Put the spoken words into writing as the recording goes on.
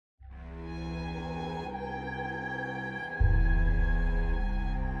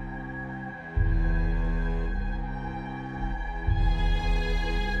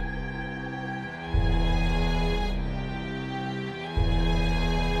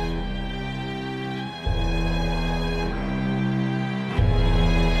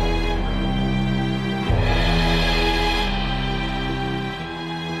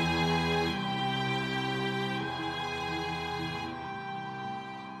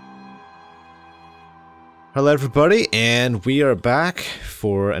Hello, everybody, and we are back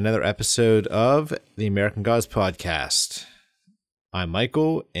for another episode of the American Gods podcast. I'm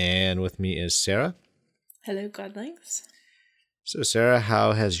Michael, and with me is Sarah. Hello, Godlings. So, Sarah,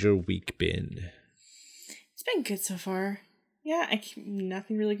 how has your week been? It's been good so far. Yeah,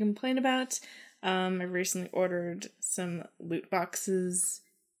 nothing really to complain about. I recently ordered some loot boxes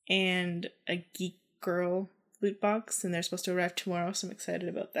and a Geek Girl loot box, and they're supposed to arrive tomorrow, so I'm excited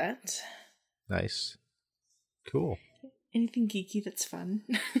about that. Nice. Cool. Anything geeky that's fun.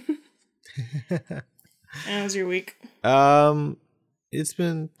 How was your week? It's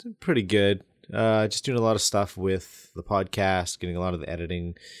been pretty good. Just doing a lot of stuff with the podcast, getting a lot of the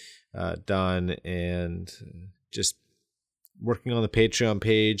editing done, and just working on the Patreon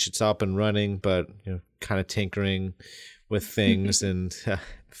page. It's up and running, but kind of tinkering with things and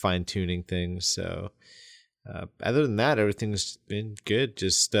fine tuning things. So. Other than that, everything's been good.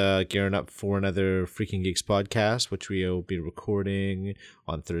 Just gearing up for another Freaking Geeks podcast, which we will be recording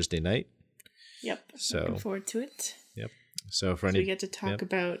on Thursday night. Yep. So, looking forward to it. Yep. So we get to talk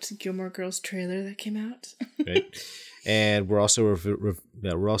about Gilmore Girls trailer that came out. Right. And we're also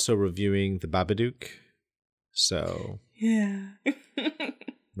reviewing The Babadook. So yeah.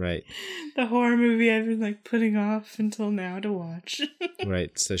 Right. The horror movie I've been putting off until now to watch.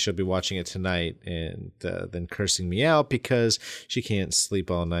 Right. So she'll be watching it tonight and then cursing me out because she can't sleep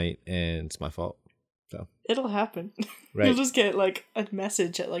all night and it's my fault. So it'll happen. Right. You'll just get a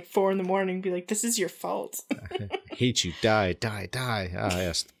message at 4 a.m, be like, "This is your fault." I hate you. Die. Ah,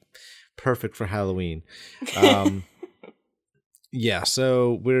 yes. Perfect for Halloween. Yeah.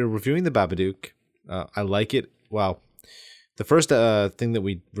 So we're reviewing The Babadook. I like it. Wow. The first thing that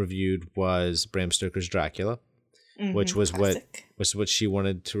we reviewed was Bram Stoker's Dracula, which was classic. what she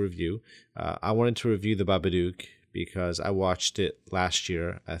wanted to review. I wanted to review The Babadook because I watched it last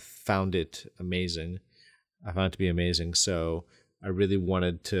year. I found it amazing. I found it to be amazing. So I really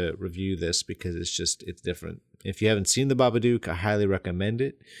wanted to review this because it's different. If you haven't seen The Babadook, I highly recommend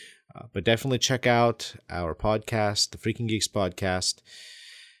it. But definitely check out our podcast, the Freaking Geeks podcast,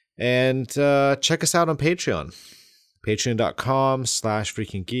 and check us out on Patreon.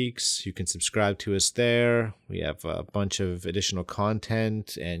 Patreon.com/freakinggeeks. You can subscribe to us there. We have a bunch of additional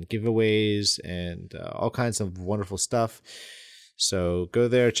content and giveaways and all kinds of wonderful stuff. So go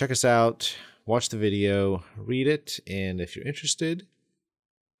there, check us out, watch the video, read it, and if you're interested,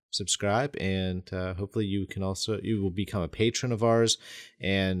 subscribe. And hopefully you will become a patron of ours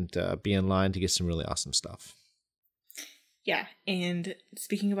and be in line to get some really awesome stuff. Yeah, and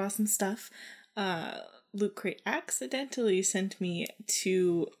speaking of awesome stuff, Loot Crate accidentally sent me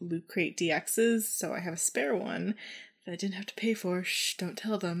 2 Loot Crate DXs, so I have a spare one that I didn't have to pay for. Shh, don't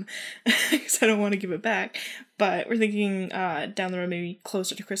tell them, because I don't want to give it back. But we're thinking down the road, maybe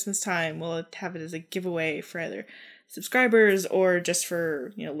closer to Christmas time, we'll have it as a giveaway for either subscribers or just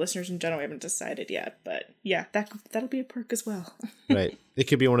for listeners in general. We haven't decided yet, but yeah, that'll be a perk as well. Right, it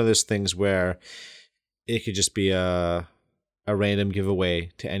could be one of those things where it could just be a random giveaway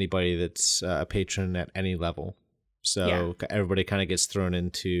to anybody that's a patron at any level. So Everybody kind of gets thrown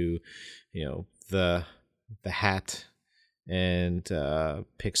into, the hat and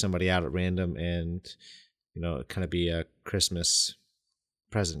pick somebody out at random and, kind of be a Christmas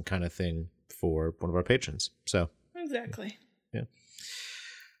present kind of thing for one of our patrons. So exactly. Yeah.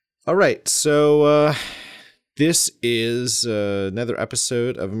 All right. So this is another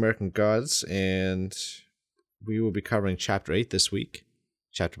episode of American Gods, and we will be covering Chapter 8 this week,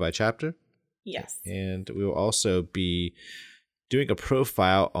 chapter by chapter. Yes. And we will also be doing a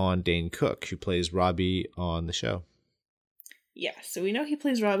profile on Dane Cook, who plays Robbie on the show. Yeah, so we know he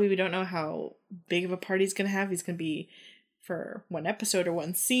plays Robbie. We don't know how big of a part he's going to have. He's going to be for one episode or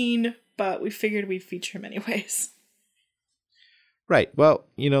one scene, but we figured we'd feature him anyways. Right. Well,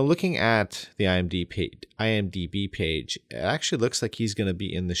 looking at the IMDb page, it actually looks like he's going to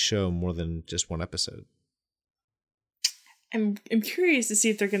be in the show more than just one episode. I'm curious to see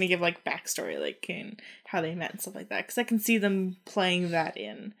if they're going to give backstory, in how they met and stuff like that, because I can see them playing that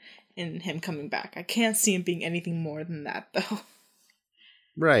in him coming back. I can't see him being anything more than that, though.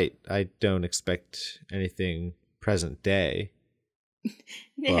 Right. I don't expect anything present day.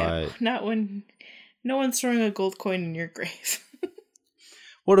 Yeah, not when no one's throwing a gold coin in your grave.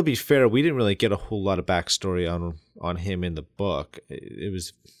 Well, to be fair, we didn't really get a whole lot of backstory on him in the book.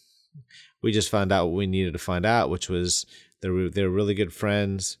 We just found out what we needed to find out, which was they're really good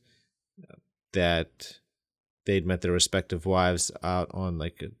friends, that they'd met their respective wives out on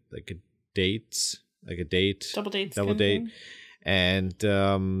a date, double date, and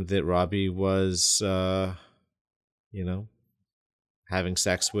that Robbie was having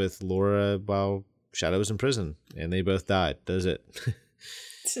sex with Laura while Shadow was in prison and they both died. Does it?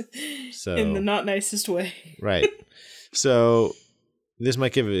 So in the not nicest way. Right. So this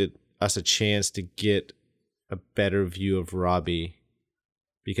might give us a chance to get a better view of Robbie,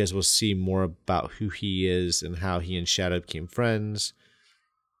 because we'll see more about who he is and how he and Shadow became friends.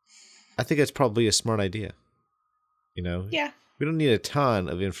 I think that's probably a smart idea. Yeah. We don't need a ton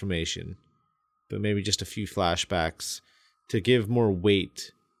of information, but maybe just a few flashbacks to give more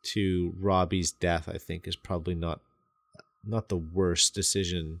weight to Robbie's death. I think is probably not the worst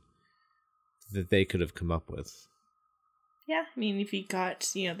decision that they could have come up with. Yeah, I mean, if you got,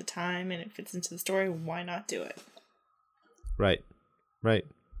 the time and it fits into the story, why not do it? Right.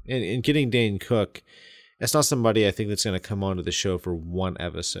 And getting Dane Cook, that's not somebody I think that's going to come onto the show for one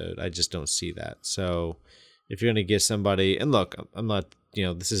episode. I just don't see that. So if you're going to get somebody, and look, I'm not,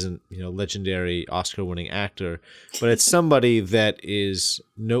 this isn't, legendary Oscar-winning actor, but it's somebody that is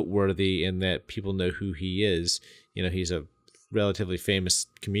noteworthy and that people know who he is. He's a relatively famous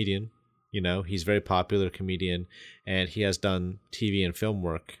comedian. He's a very popular comedian, and he has done TV and film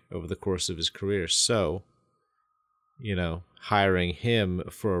work over the course of his career. So, hiring him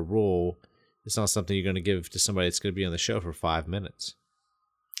for a role is not something you're going to give to somebody that's going to be on the show for 5 minutes.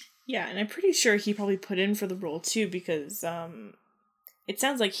 Yeah, and I'm pretty sure he probably put in for the role too, because it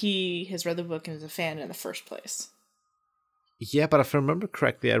sounds like he has read the book and is a fan in the first place. Yeah, but if I remember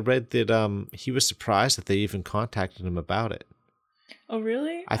correctly, I read that he was surprised that they even contacted him about it. Oh,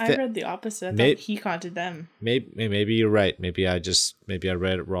 really? I read the opposite. I thought he contacted them. Maybe you're right. Maybe I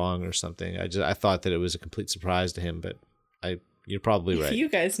read it wrong or something. I thought that it was a complete surprise to him, but you're probably right. If you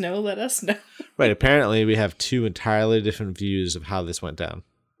guys know, let us know. Right. Apparently, we have two entirely different views of how this went down.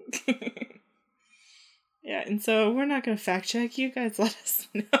 Yeah, and so we're not going to fact check. You guys let us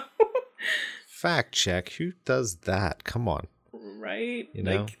know. Fact check? Who does that? Come on. Right?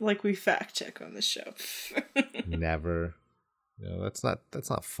 Like we fact check on the show. Never. No, that's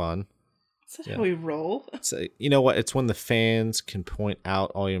not fun. Is that how we roll? So, you know what? It's when the fans can point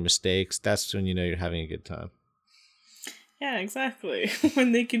out all your mistakes. That's when you're having a good time. Yeah, exactly.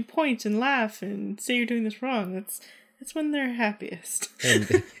 When they can point and laugh and say you're doing this wrong, that's when they're happiest.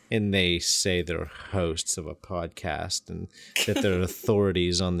 And they say they're hosts of a podcast and that they're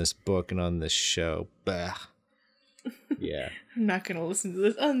authorities on this book and on this show. Bah. Yeah. I'm not going to listen to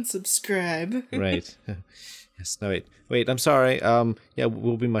this. Unsubscribe. Right. Yes. No, wait. I'm sorry. Yeah,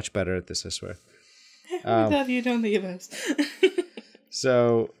 we'll be much better at this, I swear. We love you. Don't leave us.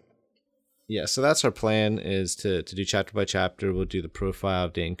 So that's our plan, is to do chapter by chapter. We'll do the profile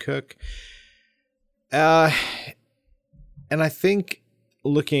of Dane Cook. And I think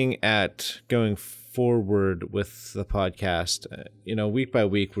looking at going forward with the podcast, week by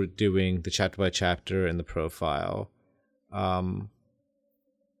week, we're doing the chapter by chapter and the profile. And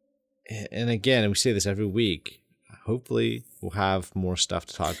again, we say this every week, hopefully we'll have more stuff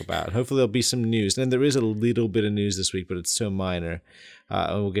to talk about. Hopefully there'll be some news. And there is a little bit of news this week, but it's so minor.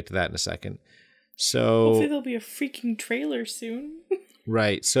 And we'll get to that in a second. So hopefully there'll be a freaking trailer soon.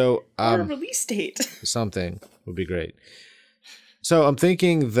 Right. So or a release date. Something would be great. So I'm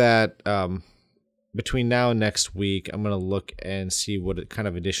thinking that between now and next week, I'm going to look and see what kind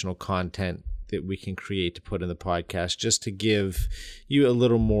of additional content that we can create to put in the podcast, just to give you a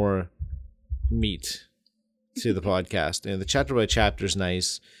little more meat to the podcast. And the chapter by chapter is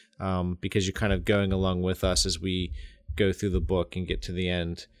nice because you're kind of going along with us as we go through the book and get to the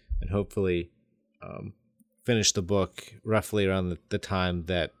end, and hopefully finish the book roughly around the time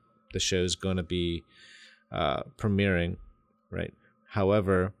that the show's going to be premiering, right?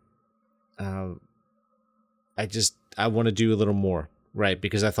 However, I want to do a little more, right?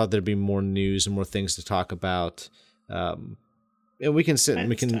 Because I thought there'd be more news and more things to talk about. And we can sit and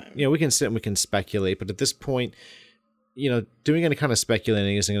we can speculate, but at this point, doing any kind of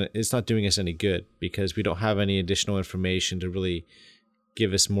speculating it's not doing us any good, because we don't have any additional information to really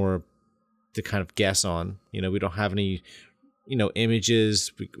give us more to kind of guess on. We don't have any,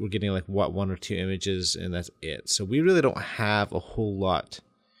 images. We're getting like one or two images, and that's it. So we really don't have a whole lot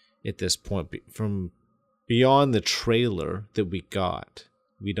at this point from beyond the trailer that we got.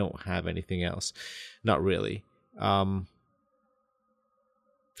 We don't have anything else, not really.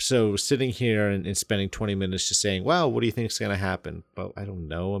 So sitting here and spending 20 minutes just saying, well, what do you think is going to happen? Well, I don't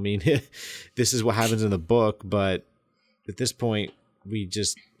know. I mean, this is what happens in the book, but at this point, would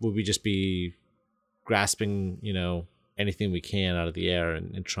we just be grasping, anything we can out of the air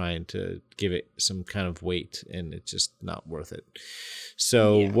and trying to give it some kind of weight, and it's just not worth it.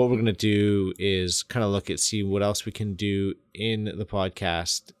 So what we're going to do is kind of look at, see what else we can do in the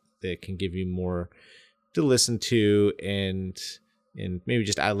podcast that can give you more to listen to, and maybe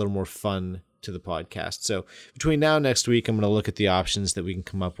just add a little more fun to the podcast. So between now and next week, I'm going to look at the options that we can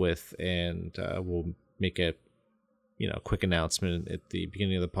come up with, and we'll make a quick announcement at the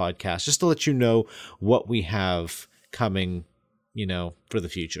beginning of the podcast, just to let you know what we have coming, for the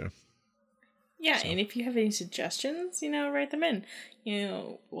future. Yeah, so. And if you have any suggestions, write them in.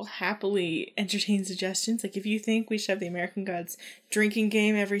 We'll happily entertain suggestions. Like if you think we should have the American Gods drinking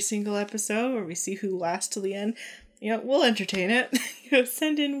game every single episode, where we see who lasts till the end, we'll entertain it.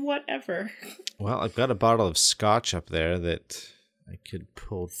 Send in whatever. Well, I've got a bottle of scotch up there that I could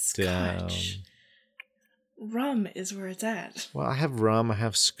pull down. Rum is where it's at. Well, I have rum, I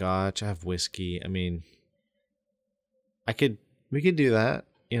have scotch, I have whiskey. I mean, we could do that,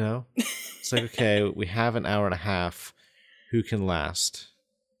 It's like, okay, we have an hour and a half. Who can last?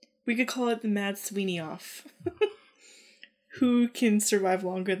 We could call it the Mad Sweeney off. Who can survive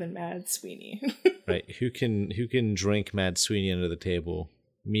longer than Mad Sweeney? Right. Who can drink Mad Sweeney under the table?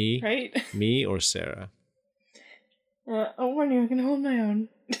 Me? Right? Me or Sarah? I'll warn you, I can hold my own.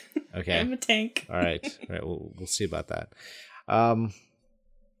 Okay. I'm a tank. All right. We'll see about that.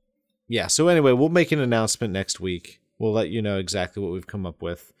 Yeah. So anyway, we'll make an announcement next week. We'll let you know exactly what we've come up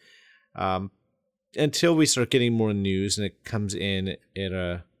with. Until we start getting more news and it comes in at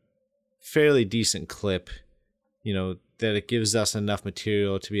a fairly decent clip, that it gives us enough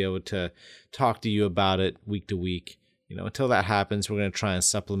material to be able to talk to you about it week to week. Until that happens, we're going to try and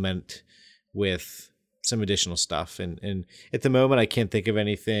supplement with some additional stuff. And at the moment, I can't think of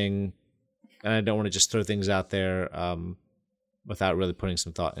anything, and I don't want to just throw things out there without really putting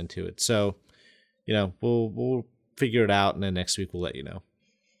some thought into it. So, we'll figure it out, and then next week we'll let you know.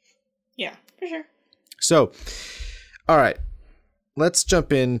 Yeah, for sure. So, all right, let's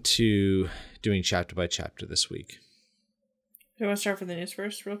jump into doing chapter by chapter this week. Do you want to start with the news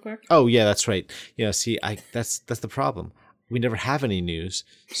first, real quick? Oh yeah, that's right. See, that's the problem. We never have any news,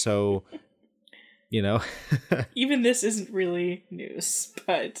 so Even this isn't really news,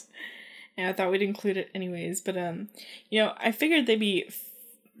 but I thought we'd include it anyways. But I figured they'd be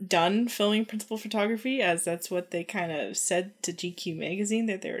done filming principal photography, as that's what they kind of said to GQ magazine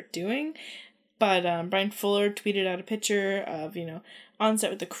that they were doing. But Brian Fuller tweeted out a picture of on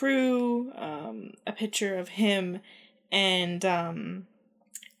set with the crew, a picture of him and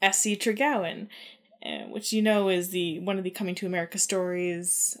S.C. Tregowan, which is one of the Coming to America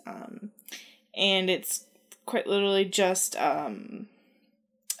stories, and it's quite literally just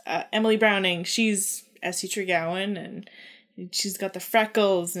Emily Browning. She's S.C. Tregowan, and she's got the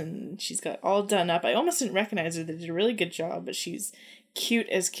freckles, and she's got all done up. I almost didn't recognize her. They did a really good job, but she's cute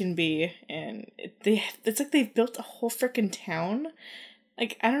as can be, and it's like they've built a whole frickin' town.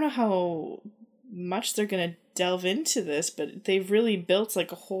 Like, I don't know how much they're gonna delve into this, but they've really built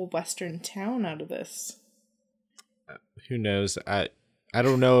like a whole western town out of this. Who knows? I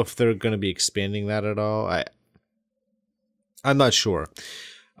don't know if they're going to be expanding that at all. I'm not sure.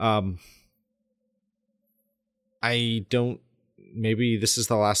 I don't. Maybe this is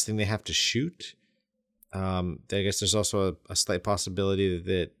the last thing they have to shoot. I guess there's also a slight possibility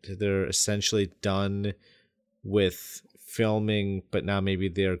that they're essentially done with filming, but now maybe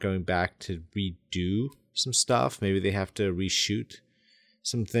they're going back to redo some stuff. Maybe they have to reshoot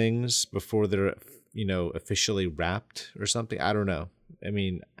some things before they're officially wrapped or something. I don't know. I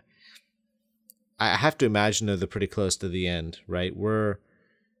mean, I have to imagine they're pretty close to the end, right? We're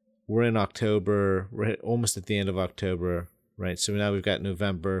in October. We're almost at the end of October, right? So now we've got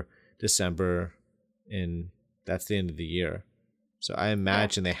November, December, and that's the end of the year. So I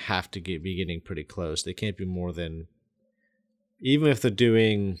imagine they have to be getting pretty close. They can't be more than, even if they're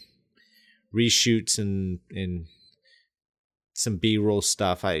doing reshoots and some B-roll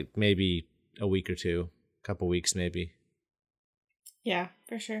stuff, maybe a week or two, a couple weeks maybe. Yeah,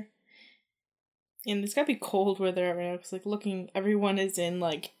 for sure. And it's gotta be cold where they're at right now, because everyone is in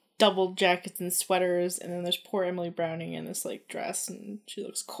like double jackets and sweaters, and then there's poor Emily Browning in this like dress, and she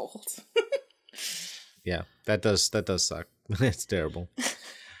looks cold. Yeah, that does suck. It's terrible.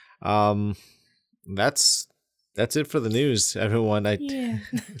 That's it for the news, everyone. I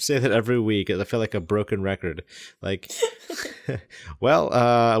say that every week. I feel like a broken record. Like, well,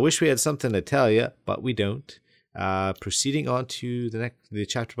 I wish we had something to tell you, but we don't. Proceeding on to the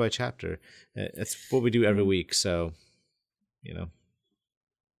chapter by chapter. That's what we do every week. So, Yeah,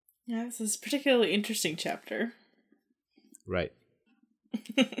 this is a particularly interesting chapter. Right.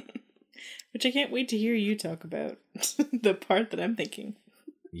 Which I can't wait to hear you talk about. The part that I'm thinking.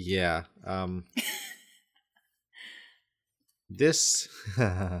 Yeah. This.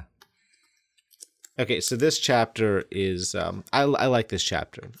 Okay, so this chapter is. I like this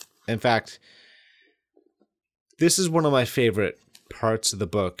chapter. In fact, this is one of my favorite parts of the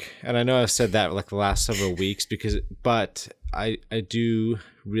book, and I know I've said that like the last several weeks but I do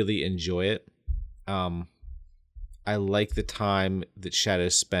really enjoy it. I like the time that Shadow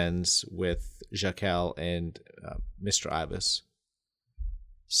spends with Jaquel and Mr. Ibis.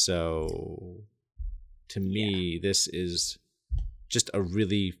 So to me, this is just a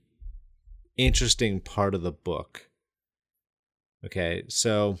really interesting part of the book. Okay,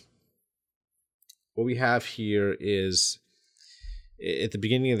 so what we have here is at the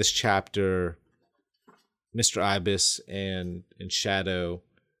beginning of this chapter, Mr. Ibis and Shadow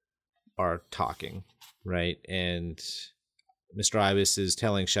are talking, right? And Mr. Ibis is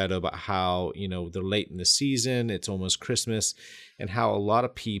telling Shadow about how, they're late in the season, it's almost Christmas, and how a lot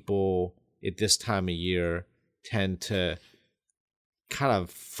of people at this time of year tend to kind of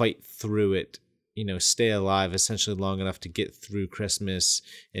fight through it, stay alive essentially long enough to get through Christmas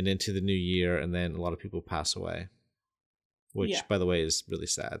and into the new year, and then a lot of people pass away, which, by the way, is really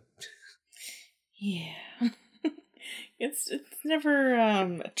sad. Yeah. It's never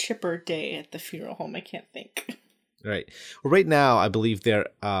a chipper day at the funeral home, I can't think. Right. Well, right now, I believe they're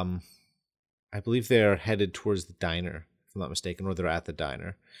headed towards the diner, if I'm not mistaken, or they're at the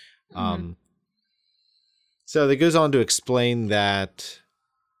diner. So it goes on to explain that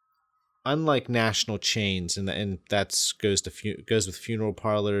unlike national chains, and that goes with funeral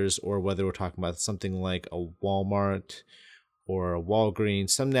parlors, or whether we're talking about something like a Walmart or a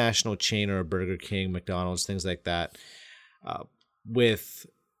Walgreens, some national chain, or a Burger King, McDonald's, things like that. With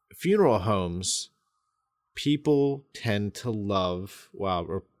funeral homes, people tend to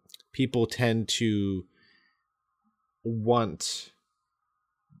want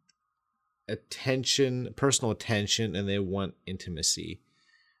attention, personal attention, and they want intimacy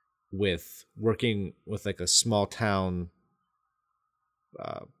with working with like a small town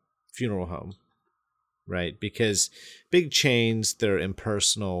funeral home, right? Because big chains, they're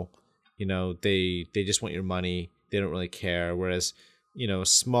impersonal, they just want your money, they don't really care. Whereas, a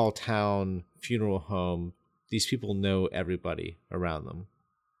small town funeral home, these people know everybody around them.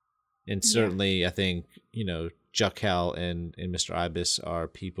 And certainly, I think, Jaquel and Mr. Ibis are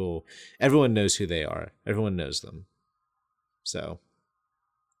people, everyone knows who they are. Everyone knows them. So.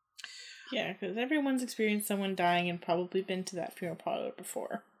 Yeah, because everyone's experienced someone dying and probably been to that funeral parlor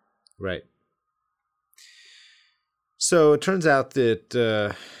before. Right. So it turns out that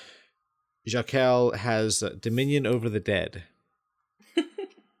Jaquel has dominion over the dead.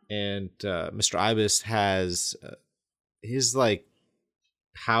 And Mr. Ibis has his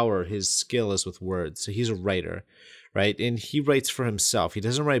power, his skill is with words. So he's a writer, right? And he writes for himself. He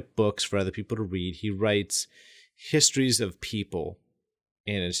doesn't write books for other people to read. He writes histories of people,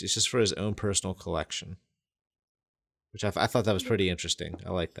 and it's just for his own personal collection, which I thought that was pretty interesting.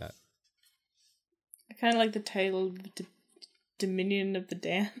 I like that. I kind of like the title, Dominion of the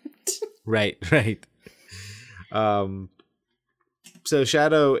Damned. Right. So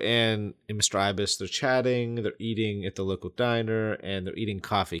Shadow and Mr. Ibis, they're chatting, they're eating at the local diner, and they're eating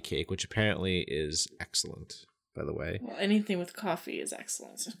coffee cake, which apparently is excellent, by the way. Well, anything with coffee is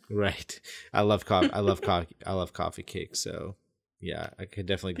excellent. Right. I love coffee. I love coffee cake, so yeah, I could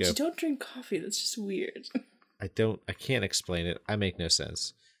definitely go. But you don't drink coffee, that's just weird. I can't explain it. I make no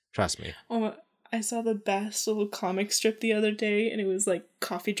sense. Trust me. Oh, I saw the best little comic strip the other day, and it was like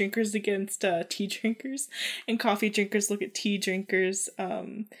coffee drinkers against tea drinkers, and coffee drinkers look at tea drinkers,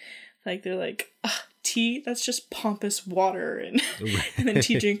 they're like, tea, that's just pompous water, and then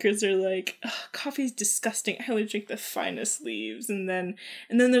tea drinkers are like, coffee's disgusting, I only drink the finest leaves, and then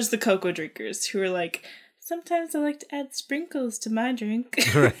there's the cocoa drinkers who are like, sometimes I like to add sprinkles to my drink.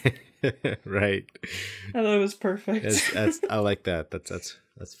 Right. I thought it was perfect. I like that.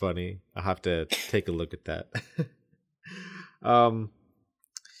 That's funny. I'll have to take a look at that.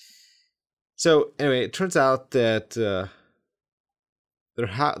 So anyway, it turns out that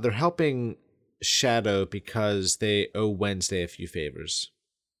they're helping Shadow because they owe Wednesday a few favors,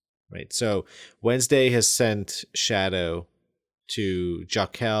 right? So Wednesday has sent Shadow to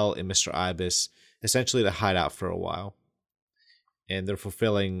Jaquel and Mr. Ibis essentially to hide out for a while, and they're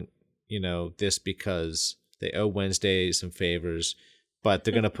fulfilling, this because they owe Wednesday some favors. But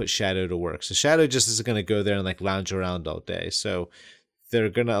they're going to put Shadow to work. So Shadow just isn't going to go there and lounge around all day. So they're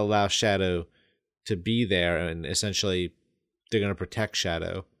going to allow Shadow to be there, and essentially they're going to protect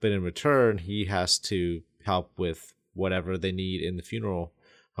Shadow. But in return, he has to help with whatever they need in the funeral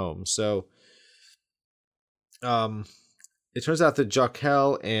home. So it turns out that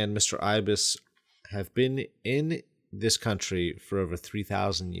Jaquel and Mr. Ibis have been in this country for over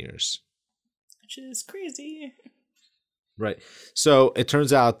 3,000 years. Which is crazy. Right. So it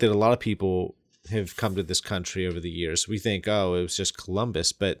turns out that a lot of people have come to this country over the years. We think, oh, it was just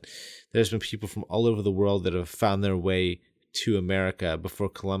Columbus, but there's been people from all over the world that have found their way to America before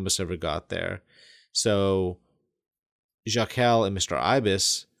Columbus ever got there. So Jaquel and Mr.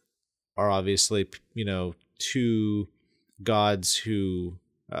 Ibis are obviously, two gods who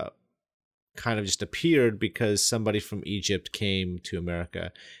kind of just appeared because somebody from Egypt came to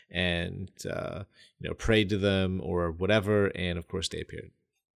America and prayed to them or whatever, and of course they appeared,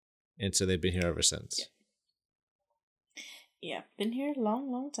 and so they've been here ever since. Yeah, been here a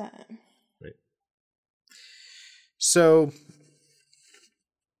long time. Right. So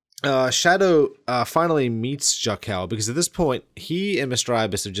Shadow finally meets Jaquel, because at this point he and Mr.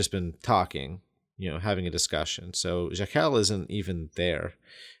 Ibis have just been talking, having a discussion. So Jaquel isn't even there.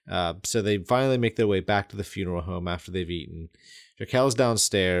 So they finally make their way back to the funeral home after they've eaten. Jaquel's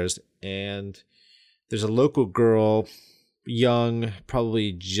downstairs, and there's a local girl, young,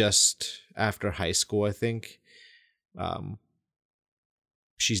 probably just after high school, I think.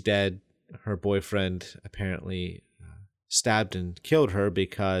 She's dead. Her boyfriend apparently stabbed and killed her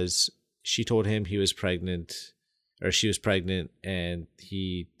because she told him she was pregnant, and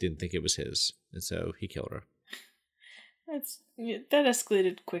he didn't think it was his, and so he killed her. That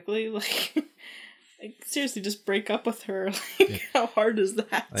escalated quickly. Like seriously, just break up with her. Like, how hard is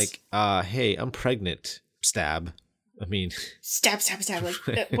that? Like, hey, I'm pregnant. Stab. I mean, stab.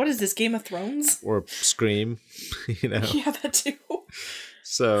 Like, what is this, Game of Thrones? Or Scream, Yeah, that too.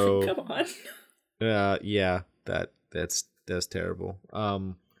 So come on. Yeah, that's terrible.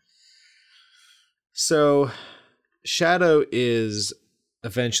 So Shadow is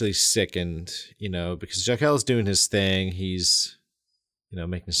eventually sickened, because Jaquel's doing his thing. He's,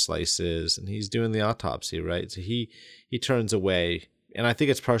 making slices, and he's doing the autopsy, right? So he turns away, and I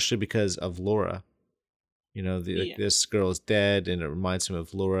think it's partially because of Laura. This girl is dead, and it reminds him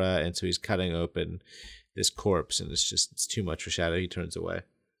of Laura, and so he's cutting open this corpse, and it's too much for Shadow. He turns away.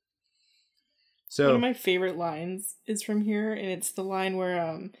 So one of my favorite lines is from here, and it's the line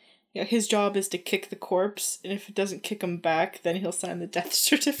where his job is to kick the corpse, and if it doesn't kick him back, then he'll sign the death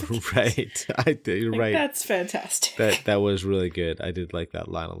certificate. Right. You're right. That's fantastic. That was really good. I did like that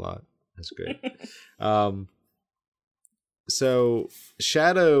line a lot. That's great. So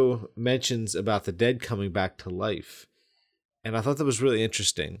Shadow mentions about the dead coming back to life, and I thought that was really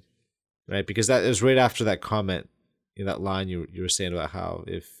interesting, right? Because that is right after that comment, that line you were saying about how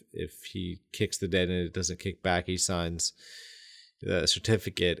if he kicks the dead and it doesn't kick back, he signs the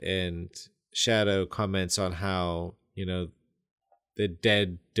certificate. And Shadow comments on how the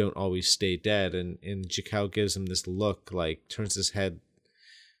dead don't always stay dead, and Jaquel gives him this look, like turns his head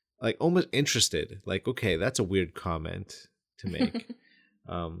like almost interested, like, okay, that's a weird comment to make.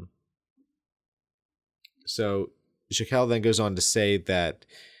 So Jaquel then goes on to say that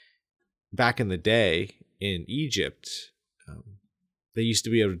back in the day in Egypt, they used to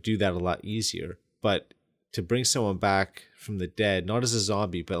be able to do that a lot easier, but to bring someone back from the dead, not as a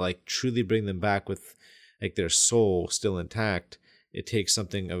zombie, but like truly bring them back with like their soul still intact, it takes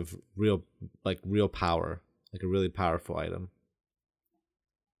something of real power, like a really powerful item.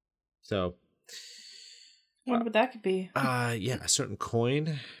 So I wonder what that could be. Yeah, a certain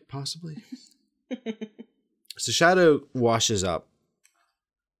coin, possibly. So Shadow washes up.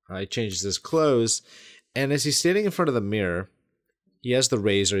 He changes his clothes, and as he's standing in front of the mirror, he has the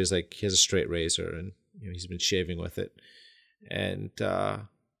razor. He has a straight razor, and he's been shaving with it, and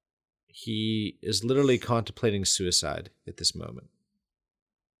he is literally contemplating suicide at this moment.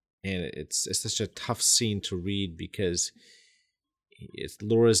 And it's such a tough scene to read because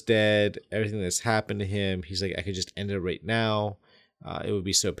Laura's dead, everything that's happened to him. He's like, I could just end it right now. It would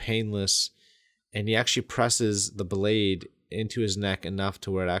be so painless. And he actually presses the blade into his neck enough to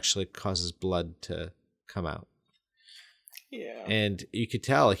where it actually causes blood to come out. Yeah. And you could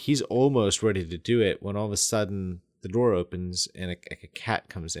tell he's almost ready to do it when all of a sudden the door opens and a cat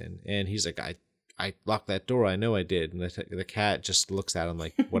comes in. And he's like, I locked that door. I know I did. And the cat just looks at him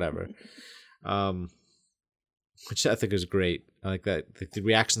like, whatever. Which I think is great. I like that. The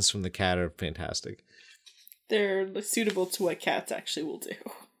reactions from the cat are fantastic. They're suitable to what cats actually will do.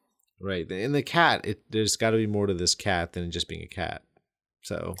 Right. And the cat, there's got to be more to this cat than just being a cat.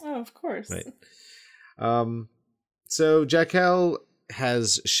 So. Oh, of course. Right. So Jaquel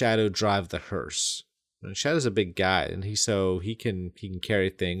has Shadow drive the hearse. And Shadow's a big guy, and he can carry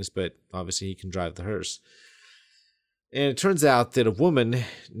things, but obviously he can drive the hearse. And it turns out that a woman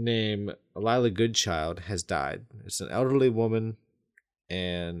named Lila Goodchild has died. It's an elderly woman,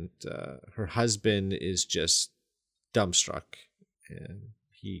 and her husband is just dumbstruck. And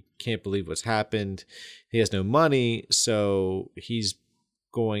he can't believe what's happened. He has no money, so he's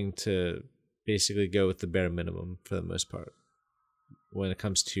going to basically go with the bare minimum for the most part when it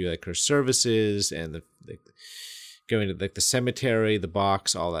comes to like her services and the going to like the cemetery, the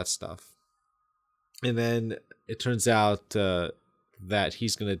box, all that stuff. And then it turns out that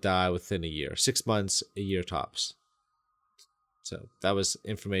he's going to die within a year, 6 months, a year tops. So that was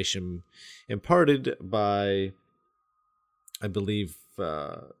information imparted by, I believe,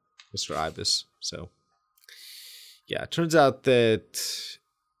 Mr. Ibis. So yeah, it turns out that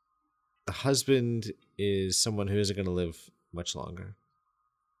the husband is someone who isn't going to live much longer.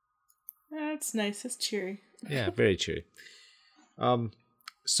 That's nice. That's cheery. Yeah, very cheery.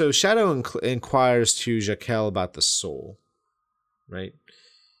 So Shadow inquires to Jaquel about the soul, right?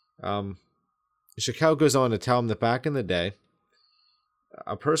 Jaquel goes on to tell him that back in the day,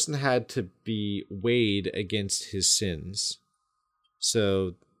 a person had to be weighed against his sins.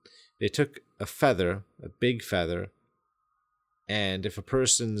 So they took a feather, a big feather, and if a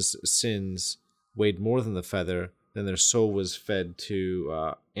person's sins weighed more than the feather, then their soul was fed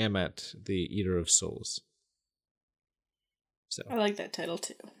to Ammit, the Eater of Souls. So I like that title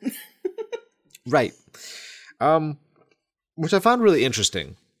too. right. Which I found really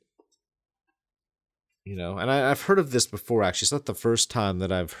interesting. You know, and I've heard of this before, actually. It's not the first time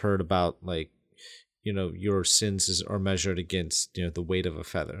that I've heard about, like, you know, your sins are measured against, you know, the weight of a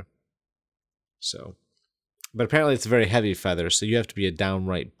feather. So, but apparently it's a very heavy feather, so you have to be a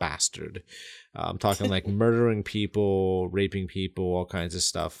downright bastard. I'm talking like murdering people, raping people, all kinds of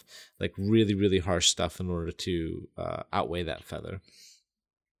stuff. Like really, really harsh stuff in order to outweigh that feather.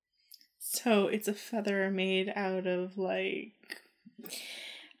 So it's a feather made out of, like,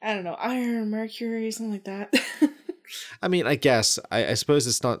 I don't know, iron, mercury, something like that. I mean, I guess. I suppose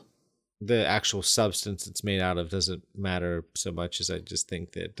it's not the actual substance it's made out of doesn't matter so much as I just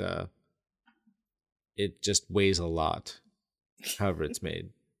think that it just weighs a lot, however it's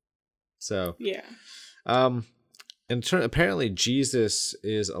made. So yeah. Apparently Jesus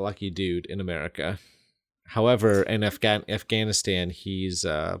is a lucky dude in America. However, in Afghanistan, he's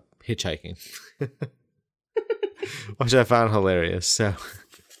hitchhiking, which I found hilarious. So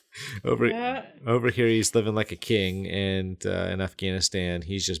over here, he's living like a king, and in Afghanistan,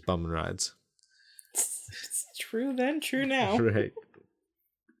 he's just bumming rides. It's true then, true now. Right.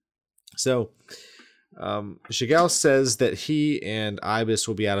 So, Jaquel says that he and Ibis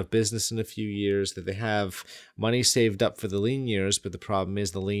will be out of business in a few years, that they have money saved up for the lean years, but the problem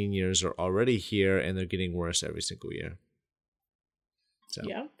is the lean years are already here, and they're getting worse every single year. So,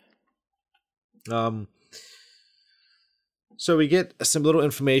 yep. So we get some little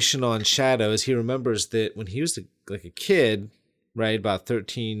information on Shadow as he remembers that when he was like a kid, right, about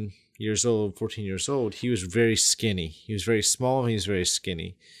 13 years old, 14 years old, he was very skinny. He was very small and he was very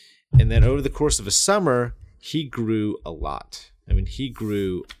skinny. And then over the course of a summer, he grew a lot. I mean, he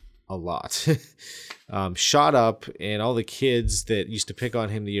grew a lot. Shot up, and all the kids that used to pick on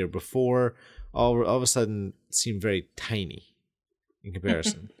him the year before all of a sudden seemed very tiny in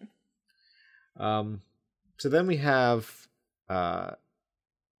comparison. So then we have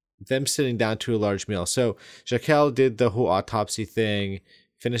them sitting down to a large meal. So Jaquel did the whole autopsy thing,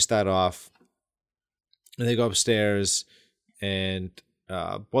 finished that off, and they go upstairs and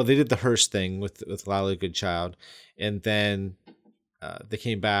they did the hearse thing with Lila Goodchild, and then they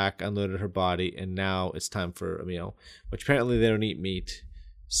came back, unloaded her body, and now it's time for a meal, which apparently they don't eat meat.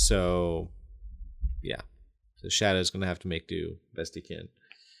 So yeah, so Shadow's gonna have to make do best he can.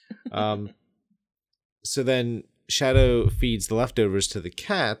 So then Shadow feeds the leftovers to the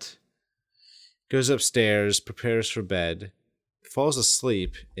cat, goes upstairs, prepares for bed, falls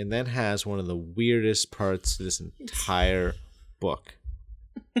asleep, and then has one of the weirdest parts to this entire book.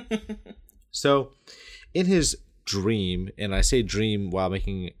 So, in his dream, and I say dream while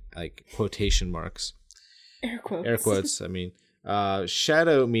making like quotation marks, air quotes. I mean,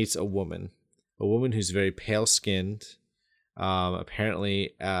 Shadow meets a woman who's very pale skinned.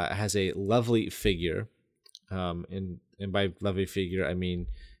 Apparently, has a lovely figure. And by lovely figure, I mean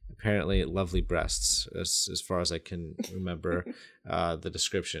apparently lovely breasts, as far as I can remember the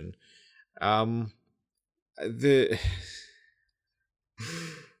description. The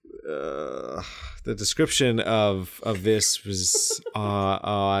description of this was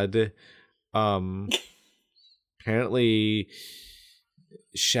odd. Apparently,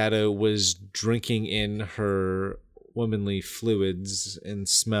 Shadow was drinking in her womanly fluids and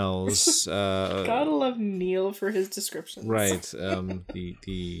smells. Gotta love Neil for his descriptions. Right.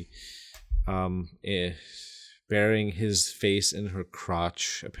 Burying his face in her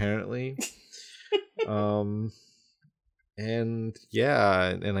crotch, apparently. And yeah,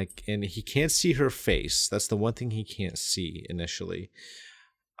 and he can't see her face. That's the one thing he can't see initially.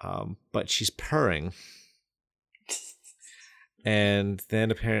 but she's purring. And then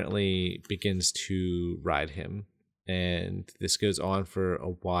apparently begins to ride him. And this goes on for a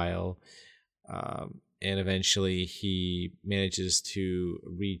while. And eventually he manages to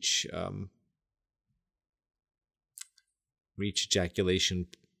reach ejaculation.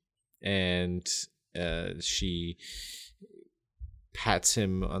 And she pats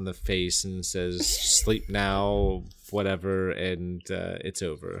him on the face and says, "Sleep now," whatever, and it's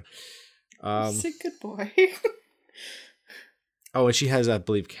over. He's a good boy. Oh, and she has, I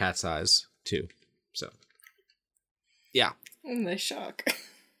believe, cat's eyes too. So, yeah. And they shock.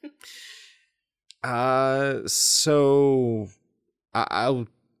 So I'll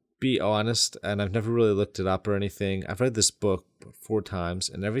be honest, and I've never really looked it up or anything. I've read this book 4 times,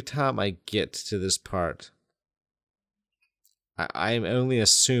 and every time I get to this part, I only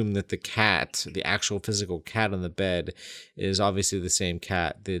assume that the cat, the actual physical cat on the bed, is obviously the same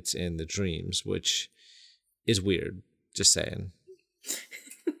cat that's in the dreams, which is weird. Just saying.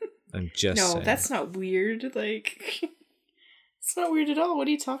 I'm just saying. No, that's not weird. Like, it's not weird at all. What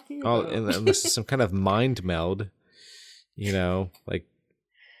are you talking Oh, about? unless it's some kind of mind meld, like,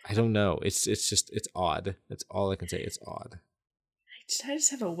 I don't know. It's odd. That's all I can say. It's odd. I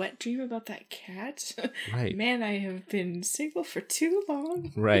just have a wet dream about that cat. Right. Man, I have been single for too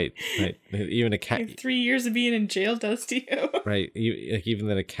long. Right. Even a cat. 3 years of being in jail does to you. Right. Even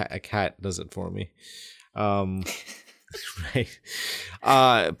then, a cat does it for me. Right.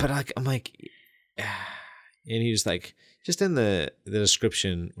 But I'm like, and he's like, just in the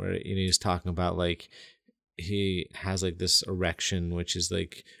description where he's talking about, like, he has like this erection, which is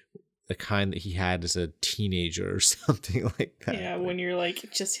like the kind that he had as a teenager or something like that. Yeah, when you're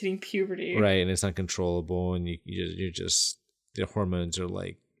like just hitting puberty. Right, and it's uncontrollable, and you're just, the hormones are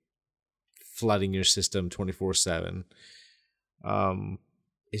like flooding your system 24/7.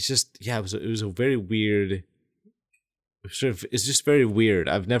 It's just, yeah, it was a very weird. It's just very weird.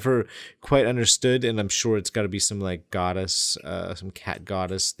 I've never quite understood, and I'm sure it's got to be some like goddess, some cat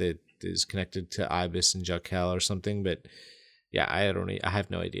goddess that is connected to Ibis and Jaquel or something. But yeah, I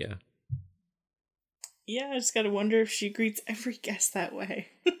have no idea. Yeah, I just gotta wonder if she greets every guest that way.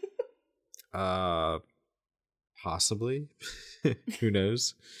 Possibly. Who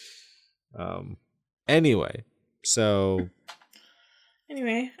knows? Anyway, so.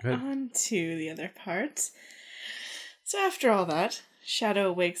 Anyway, on to the other parts. So after all that,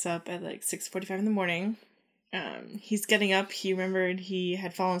 Shadow wakes up at like 6:45 in the morning. He's getting up. He remembered he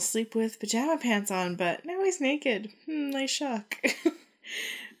had fallen asleep with pajama pants on, but now he's naked. Like shock.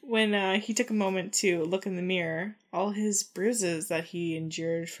 When he took a moment to look in the mirror, all his bruises that he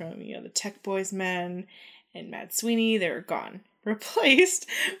endured from, the Tech Boys men and Mad Sweeney, they were gone. Replaced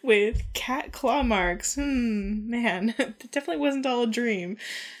with cat claw marks. Man, that definitely wasn't all a dream.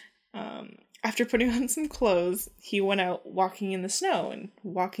 After putting on some clothes, he went out walking in the snow and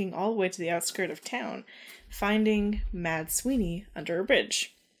walking all the way to the outskirt of town, finding Mad Sweeney under a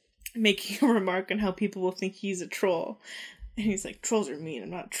bridge, making a remark on how people will think he's a troll. And he's like, "Trolls are mean, I'm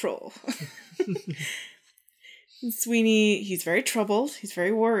not a troll." And Sweeney, he's very troubled, he's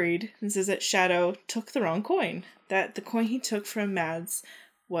very worried, and says that Shadow took the wrong coin, that the coin he took from Mads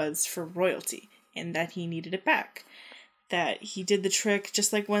was for royalty, and that he needed it back. That he did the trick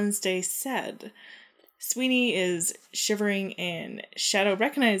just like Wednesday said. Sweeney is shivering, and Shadow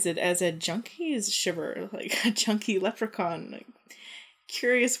recognized it as a junkie's shiver, like a junkie leprechaun. Like,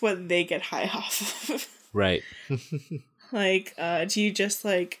 curious what they get high off of. Right. Like, do you just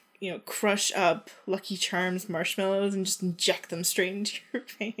crush up Lucky Charms marshmallows and just inject them straight into your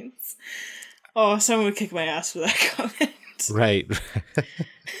veins? Oh, someone would kick my ass for that comment. Right.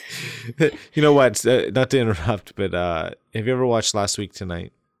 You know what? Not to interrupt, but have you ever watched Last Week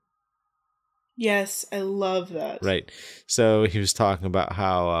Tonight? Yes, I love that. Right. So he was talking about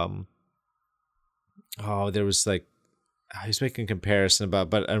how there was like, he was making a comparison about,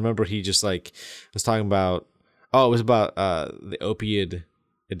 but I remember he just like was talking about, it was about the opioid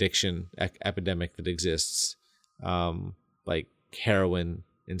addiction epidemic that exists, like heroin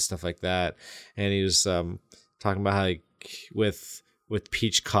and stuff like that. And he was talking about how, like, with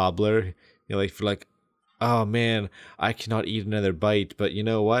peach cobbler, for like, oh man, I cannot eat another bite, but you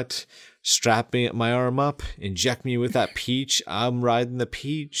know what? Strap my arm up, inject me with that peach. I'm riding the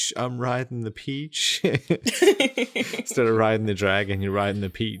peach. Instead of riding the dragon, you're riding the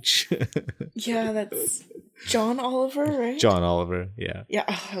peach. Yeah, that's John Oliver, right? John Oliver, yeah. Yeah,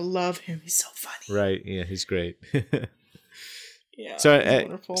 I love him. He's so funny. Right, yeah, he's great. Yeah.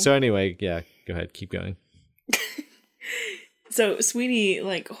 So anyway, yeah, go ahead, keep going. So Sweeney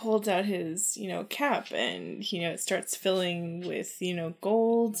like holds out his, cap, and it starts filling with,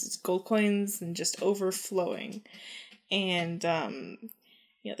 gold coins and just overflowing. And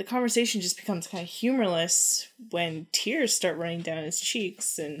the conversation just becomes kind of humorless when tears start running down his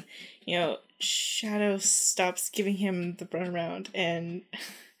cheeks, and Shadow stops giving him the runaround, and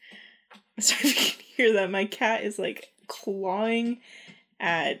sorry if you can hear that. My cat is like clawing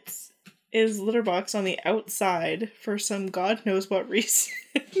at his litter box on the outside for some god knows what reason,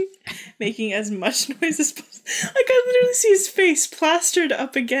 making as much noise as possible. Like, I literally see his face plastered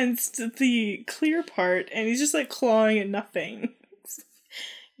up against the clear part, and he's just like clawing at nothing.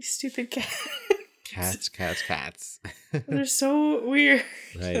 You stupid cat. Cats. They're so weird.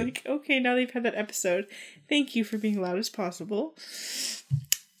 Right. Like, okay, now they've had that episode. Thank you for being loud as possible.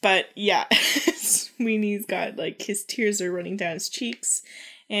 But yeah, Sweeney's got like his tears are running down his cheeks,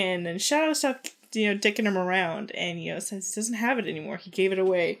 and then Shadow stopped, dicking him around, and says he doesn't have it anymore. He gave it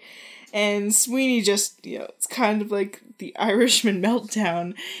away, and Sweeney just it's kind of like the Irishman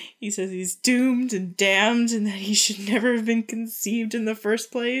meltdown. He says he's doomed and damned, and that he should never have been conceived in the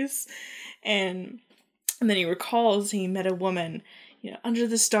first place, and then he recalls he met a woman, under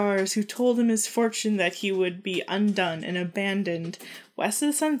the stars, who told him his fortune, that he would be undone and abandoned west of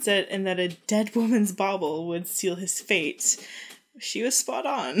the sunset, and that a dead woman's bauble would seal his fate. She was spot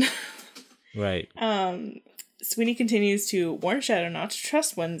on. Right. Sweeney continues to warn Shadow not to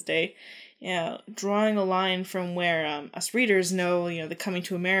trust Wednesday, drawing a line from where us readers know, the Coming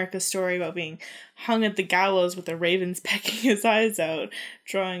to America story about being hung at the gallows with the ravens pecking his eyes out,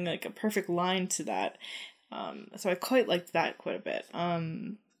 drawing like a perfect line to that. So I quite liked that quite a bit.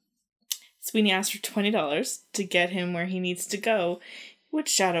 Sweeney asks for $20 to get him where he needs to go, which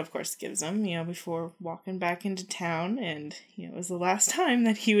Shadow, of course, gives him, before walking back into town, and, it was the last time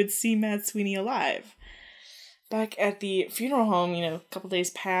that he would see Mad Sweeney alive. Back at the funeral home, a couple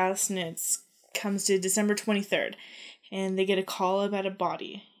days pass, and it comes to December 23rd, and they get a call about a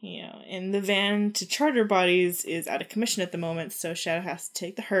body, and the van to charter bodies is out of commission at the moment, so Shadow has to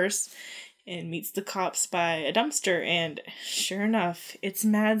take the hearse, and meets the cops by a dumpster, and sure enough, it's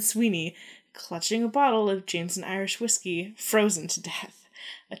Mad Sweeney clutching a bottle of Jameson Irish whiskey, frozen to death.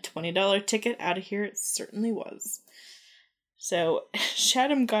 A $20 ticket out of here it certainly was. So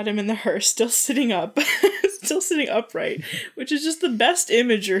Shadow got him in the hearse, still sitting up, still sitting upright, which is just the best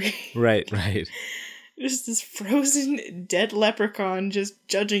imagery. Right. Just this frozen dead leprechaun just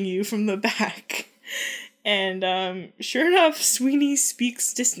judging you from the back. And sure enough, Sweeney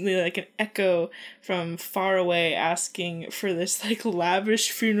speaks distantly like an echo from far away, asking for this like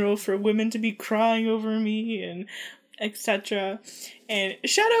lavish funeral for women to be crying over me and etc. And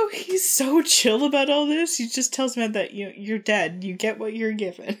Shadow, he's so chill about all this. He just tells Matt that you're dead. You get what you're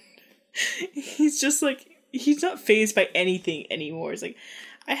given. He's just like, he's not fazed by anything anymore. He's like,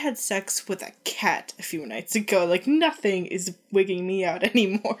 I had sex with a cat a few nights ago. Like, nothing is wigging me out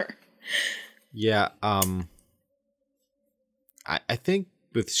anymore. Yeah, I think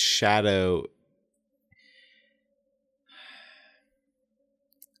with Shadow,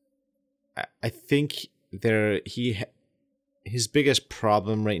 I think his biggest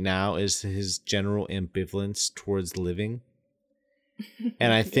problem right now is his general ambivalence towards living,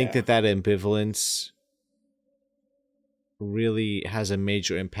 and I think that ambivalence really has a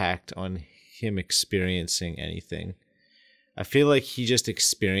major impact on him experiencing anything. I feel like he just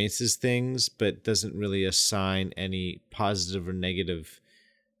experiences things, but doesn't really assign any positive or negative,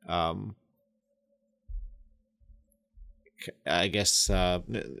 I guess,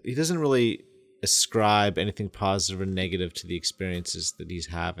 he doesn't really ascribe anything positive or negative to the experiences that he's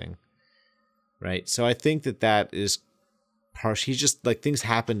having, right? So I think that is harsh. He just, like, things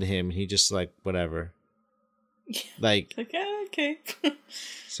happen to him, and he just, like, whatever. Like, yeah, okay.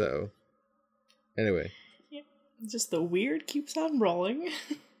 So, anyway. Just the weird keeps on rolling.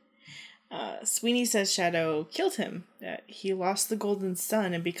 Sweeney says Shadow killed him, that he lost the golden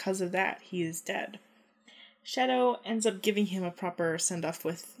sun, and because of that, he is dead. Shadow ends up giving him a proper send-off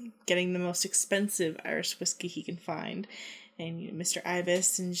with getting the most expensive Irish whiskey he can find. And Mr.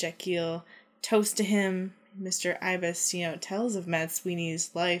 Ibis and Jekyll toast to him. Mr. Ibis, tells of Mad Sweeney's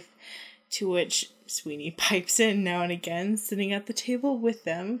life, to which Sweeney pipes in now and again, sitting at the table with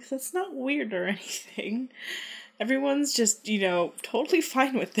them, because that's not weird or anything. Everyone's just, totally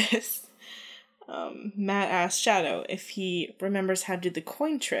fine with this. Matt asks Shadow if he remembers how to do the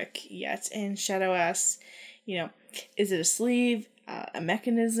coin trick yet, and Shadow asks, is it a sleeve, a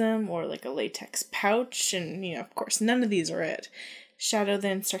mechanism, or like a latex pouch? And, of course, none of these are it. Shadow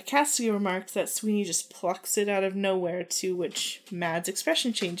then sarcastically remarks that Sweeney just plucks it out of nowhere, to which Mad's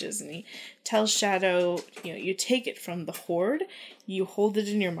expression changes, and he tells Shadow, you take it from the Horde, you hold it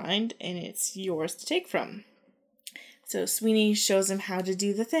in your mind, and it's yours to take from. So Sweeney shows him how to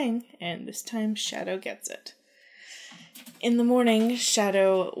do the thing, and this time Shadow gets it. In the morning,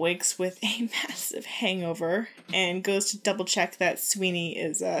 Shadow wakes with a massive hangover and goes to double check that Sweeney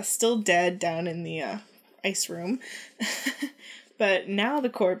is still dead down in the ice room. But now the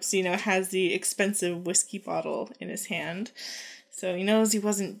corpse, has the expensive whiskey bottle in his hand. So he knows he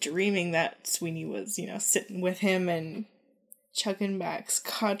wasn't dreaming that Sweeney was, sitting with him and chugging back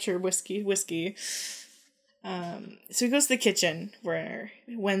scotch or whiskey. So he goes to the kitchen where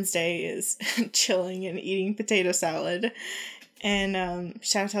Wednesday is chilling and eating potato salad. And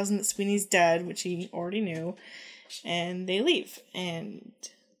Shadow tells him that Sweeney's dead, which he already knew. And they leave. And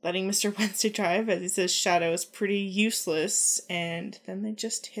letting Mr. Wednesday drive, as he says Shadow is pretty useless. And then they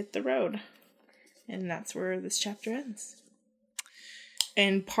just hit the road. And that's where this chapter ends.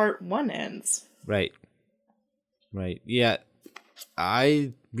 And part 1 ends. Right. Yeah.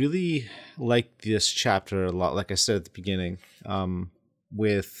 I really like this chapter a lot, like I said at the beginning,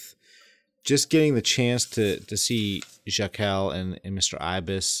 with just getting the chance to see Jaquel and Mr.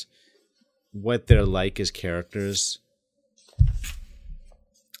 Ibis, what they're like as characters.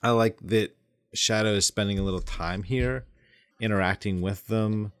 I like that Shadow is spending a little time here, interacting with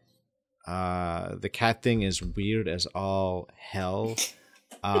them. The cat thing is weird as all hell.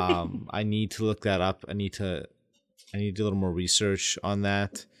 I need to look that up. I need to do a little more research on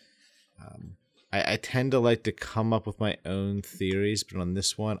that. I tend to like to come up with my own theories, but on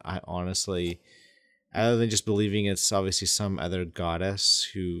this one, I honestly, other than just believing it's obviously some other goddess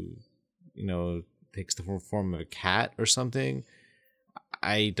who, takes the form of a cat or something,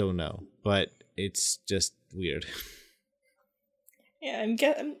 I don't know, but it's just weird. Yeah,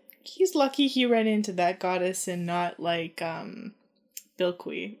 he's lucky he ran into that goddess and not like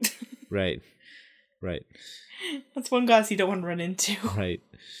Bilqui. Right. That's one goddess you don't want to run into. Right.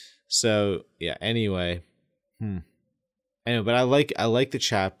 So yeah. Anyway, but I like the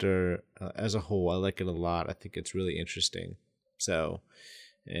chapter as a whole. I like it a lot. I think it's really interesting. So,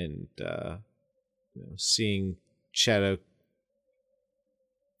 and seeing Shadow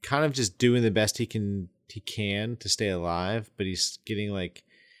kind of just doing the best he can to stay alive, but he's getting like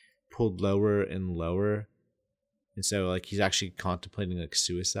pulled lower and lower, and so like he's actually contemplating like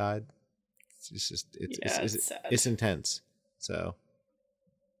suicide. It's intense. So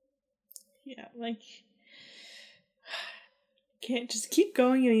yeah, like can't just keep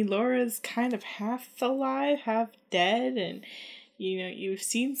going. I mean, Laura's kind of half alive, half dead, and you've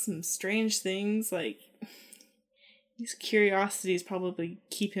seen some strange things. Like these curiosities probably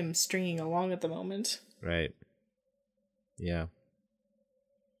keep him stringing along at the moment. Right. Yeah.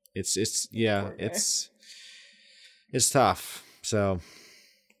 It's tough. So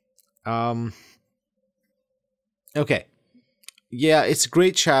okay. Yeah, it's a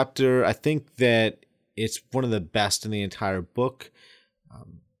great chapter. I think that it's one of the best in the entire book.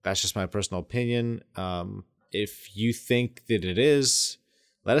 That's just my personal opinion. If you think that it is,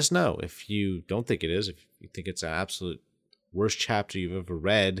 let us know. If you don't think it is, if you think it's an absolute worst chapter you've ever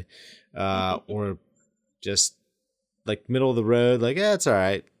read, or just like middle of the road, like, it's all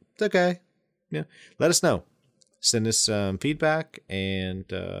right. It's okay. Yeah. Let us know. Send us some feedback, and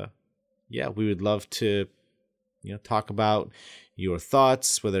we would love to talk about your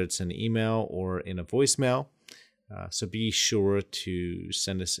thoughts, whether it's an email or in a voicemail. So be sure to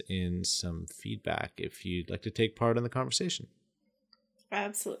send us in some feedback if you'd like to take part in the conversation.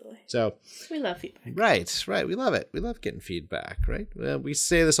 Absolutely. So we love feedback. Right. We love it. We love getting feedback, right? We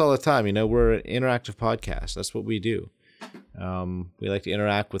say this all the time. We're an interactive podcast. That's what we do. We like to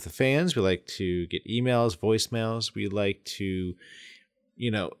interact with the fans. We like to get emails, voicemails. We like to,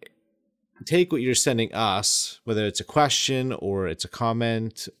 take what you're sending us, whether it's a question or it's a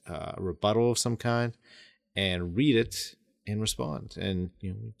comment, a rebuttal of some kind, and read it and respond, and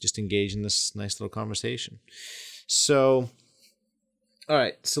just engage in this nice little conversation. So, all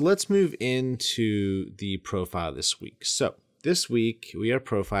right, so let's move into the profile this week. So this week we are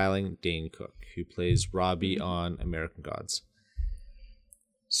profiling Dane Cook, who plays Robbie on American Gods.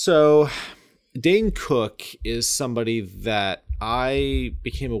 So Dane Cook is somebody that I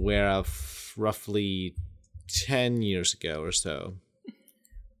became aware of roughly 10 years ago or so.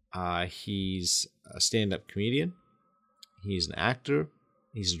 He's a stand-up comedian. He's an actor.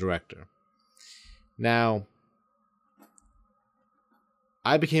 He's a director. Now,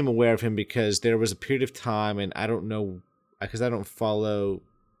 I became aware of him because there was a period of time, and I don't know, because I don't follow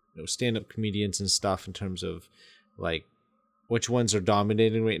stand-up comedians and stuff in terms of like which ones are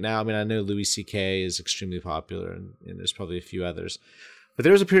dominating right now. I mean, I know Louis C.K. is extremely popular, and there's probably a few others. But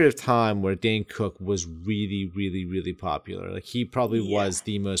there was a period of time where Dane Cook was really, really, really popular. Like, he probably was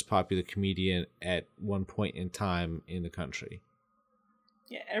the most popular comedian at one point in time in the country.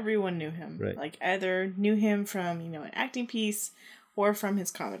 Yeah, everyone knew him. Right. Like, either knew him from, an acting piece or from his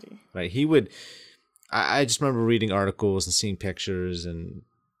comedy. Right. He would... I just remember reading articles and seeing pictures and,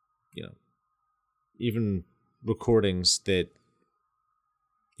 even recordings that,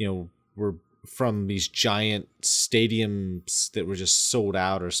 were from these giant stadiums that were just sold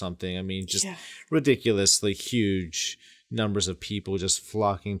out or something. I mean, just ridiculously huge numbers of people just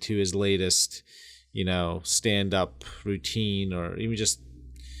flocking to his latest, stand-up routine, or even just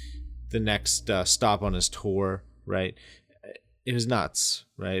the next stop on his tour, right? It was nuts,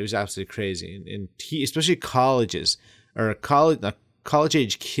 right? It was absolutely crazy. And he, especially colleges or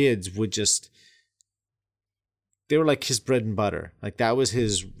college-age kids would just... They were like his bread and butter. Like that was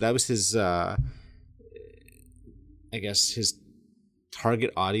his I guess his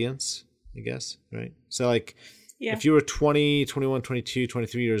target audience, right? So like if you were 20, 21, 22,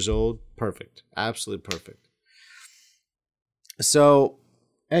 23 years old, perfect. Absolutely perfect. So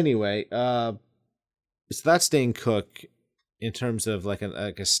anyway, so that's Dane Cook in terms of like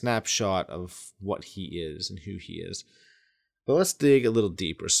a snapshot of what he is and who he is. But let's dig a little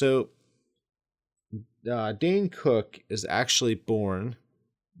deeper. So Dane Cook is actually born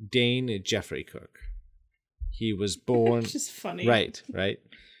Dane Jeffrey Cook. He was born... Which is funny. Right.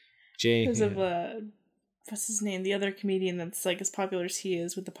 Jane... Because of, what's his name? The other comedian that's like as popular as he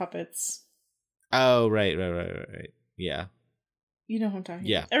is with the puppets. Oh, right. Yeah. You know who I'm talking about.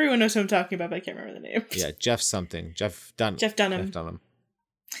 Yeah. Everyone knows who I'm talking about, but I can't remember the name. Yeah, Jeff something. Jeff Dunham.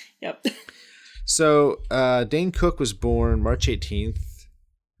 Yep. So, Dane Cook was born March 18th,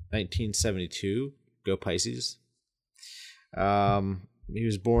 1972. Go Pisces. He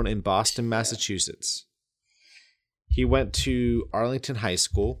was born in Boston, Massachusetts. He went to Arlington High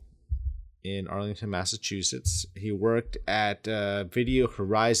School in Arlington, Massachusetts. He worked at Video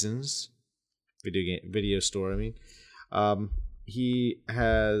Horizons video store. He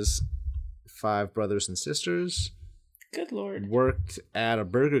has 5 brothers and sisters. Good Lord. Worked at a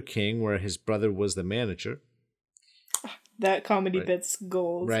Burger King where his brother was the manager. That comedy bit's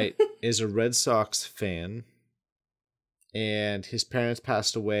gold. Right. Is a Red Sox fan. And his parents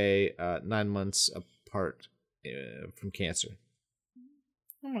passed away 9 months apart from cancer.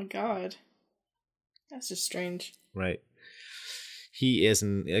 Oh my God. That's just strange. Right. He is,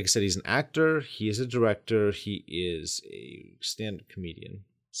 like I said, he's an actor. He is a director. He is a stand-up comedian.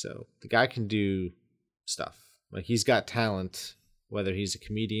 So the guy can do stuff. Like, he's got talent, whether he's a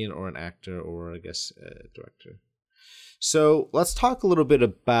comedian or an actor or, I guess, a director. So let's talk a little bit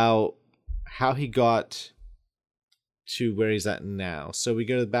about how he got to where he's at now. So we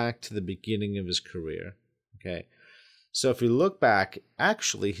go back to the beginning of his career. Okay. So if we look back,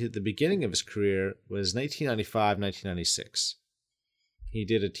 actually, the beginning of his career was 1995, 1996. He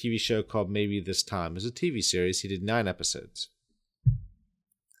did a TV show called Maybe This Time. It was a TV series. He did 9 episodes.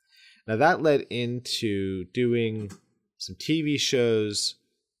 Now that led into doing some TV shows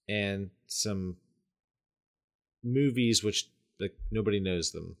and some movies, which like nobody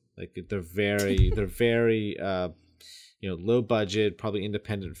knows them. Like they're very low budget, probably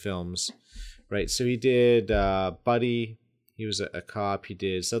independent films, right? So he did Buddy. He was a cop. He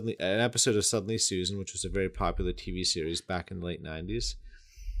did an episode of Suddenly Susan, which was a very popular TV series back in the late 90s.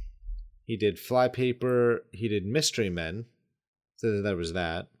 He did Flypaper. He did Mystery Men. So there was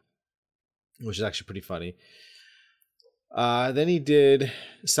that, which is actually pretty funny. Then he did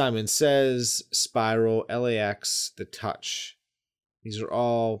Simon Says, Spiral, LAX, The Touch. These are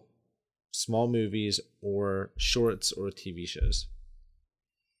all small movies or shorts or TV shows.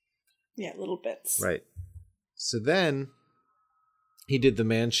 Yeah, little bits. Right. So then he did The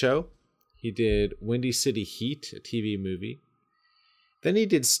Man Show. He did Windy City Heat, a TV movie. Then he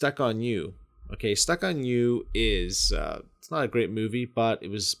did Stuck on You. Okay, Stuck on You is it's not a great movie, but it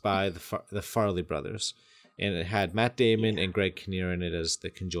was by the Farley brothers. And it had Matt Damon and Greg Kinnear in it as the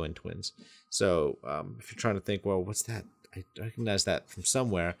conjoined twins. So if you're trying to think, well, what's that? I recognize that from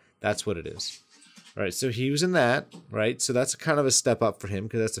somewhere. That's what it is. All right, so he was in that, right? So that's kind of a step up for him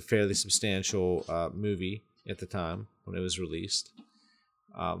because that's a fairly substantial movie at the time when it was released.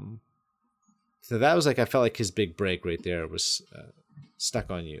 So that was I felt like his big break right there was Stuck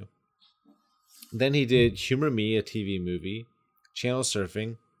on You. Then he did Humor Me, a TV movie. Channel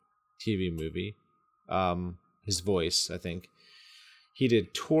Surfing, TV movie. His Voice, I think. He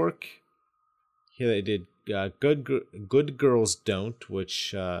did Torque. He did Good Girls Don't,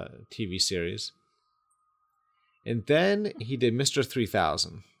 which TV series. And then he did Mr.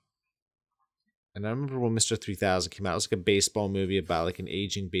 3000. And I remember when Mr. 3000 came out, it was like a baseball movie about like an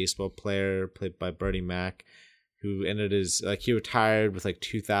aging baseball player played by Bernie Mac, who ended his, like, he retired with like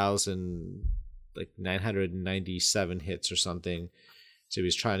 2,997 hits or something. So he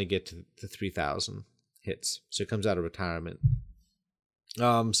was trying to get to 3,000 hits. So he comes out of retirement.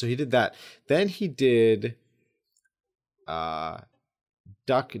 So he did that. Then he did Duck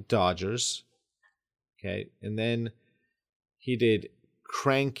Dodgers. Okay. And then he did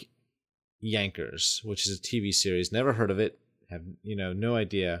Crank Yankers, which is a TV series. Never heard of it. Have, no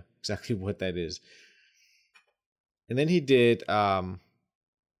idea exactly what that is. And then he did I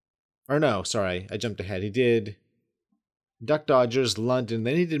jumped ahead. He did Duck Dodgers, London.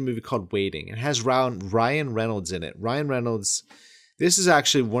 Then he did a movie called Waiting. It has Ryan Reynolds in it. Ryan Reynolds, this is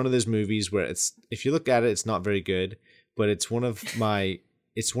actually one of those movies where if you look at it, it's not very good, but it's one of my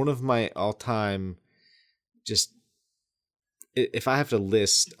all-time, just, if I have to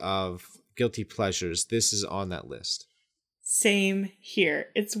list of guilty pleasures, this is on that list. Same here.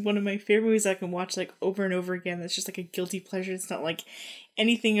 It's one of my favorite movies I can watch like over and over again. It's just like a guilty pleasure. It's not like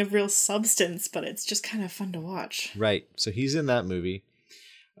anything of real substance, but it's just kind of fun to watch. Right. So he's in that movie.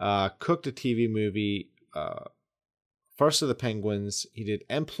 Cooked, a TV movie. Farce of the Penguins. He did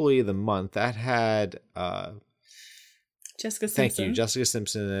Employee of the Month. That had Jessica Simpson. Thank you, Jessica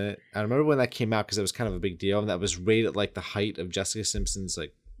Simpson in it. I remember when that came out because it was kind of a big deal, and that was right at like the height of Jessica Simpson's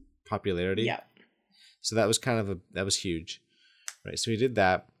like popularity. Yeah. So that was that was huge, right? So he did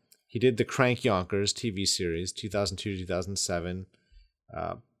that. He did the Crank Yonkers TV series, 2002 to 2007,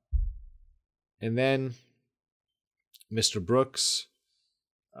 and then Mr. Brooks.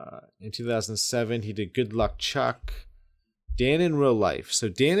 In 2007, he did Good Luck Chuck. Dan in Real Life. So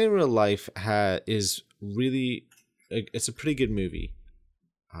Dan in Real Life is really, it's a pretty good movie.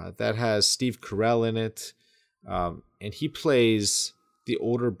 That has Steve Carell in it, and he plays the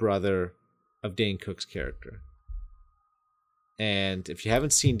older brother of Dane Cook's character. And if you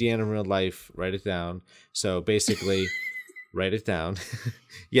haven't seen Dan in Real Life, write it down. So basically, write it down.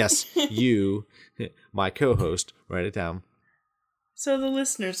 Yes, you, my co-host, write it down. So the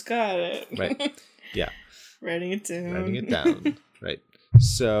listeners got it. Right. Yeah. Writing it down. Right.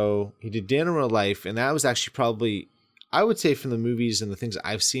 So he did Dan in Real Life, and that was actually probably, I would say, from the movies and the things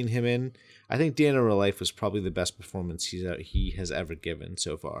I've seen him in, I think Dan in Real Life was probably the best performance he has ever given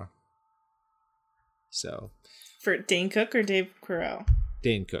so far. So. For Dane Cook or Dave Carell?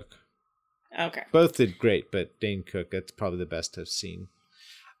 Dane Cook. Okay. Both did great, but Dane Cook, that's probably the best I've seen.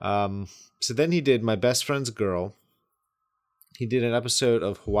 So then he did My Best Friend's Girl. He did an episode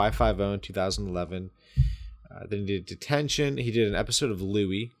of Hawaii Five-0 in 2011. Then he did Detention. He did an episode of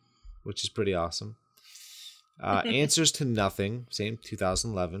Louie, which is pretty awesome. Answers to Nothing, same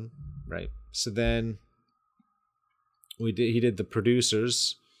 2011, right? So then he did The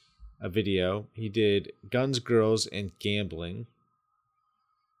Producers, a video. He did Guns, Girls, and Gambling,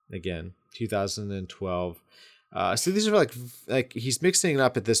 again, 2012. So these are like he's mixing it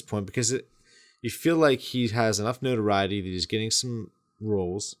up at this point because you feel like he has enough notoriety that he's getting some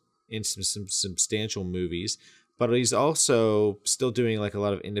roles in some substantial movies, but he's also still doing like a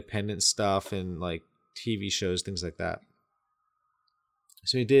lot of independent stuff and like TV shows, things like that.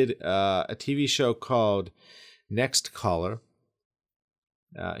 So he did a TV show called Next Caller.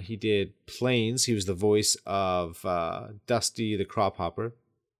 He did Planes. He was the voice of Dusty the Crop Hopper.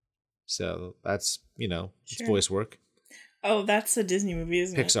 So that's, it's voice work. Oh, that's a Disney movie,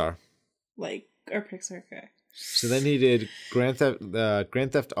 isn't it? Pixar. Or Pixar, okay. So then he did Grand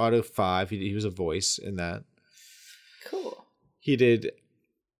Theft Auto 5. He was a voice in that. Cool. He did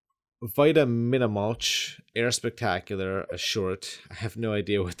Vita Minimulch, Air Spectacular, a short. I have no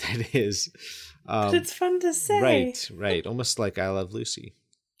idea what that is. But it's fun to say. Right. Almost like I Love Lucy.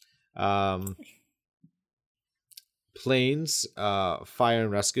 Planes, Fire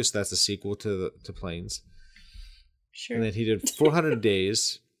and Rescue. So that's a sequel to Planes. Sure. And then he did 400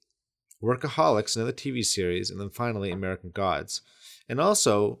 Days. Workaholics, another TV series, and then finally American Gods. And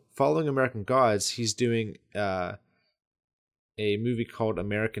also, following American Gods, he's doing a movie called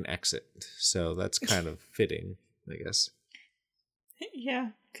American Exit. So that's kind of fitting, I guess. Yeah,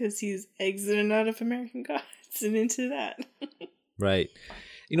 because he's exiting out of American Gods and into that. Right.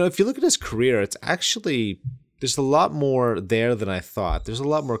 If you look at his career, it's actually, there's a lot more there than I thought. There's a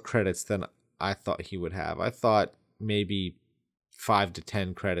lot more credits than I thought he would have. I thought maybe 5 to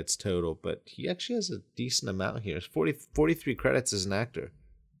 10 credits total, but he actually has a decent amount here. 43 credits as an actor.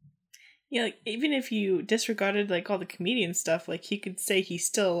 Yeah, like even if you disregarded like all the comedian stuff, like he could say he's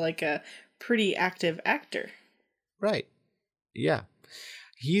still like a pretty active actor. Right. Yeah.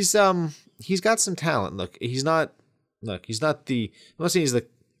 He's got some talent. He's not the, I'm not saying he's like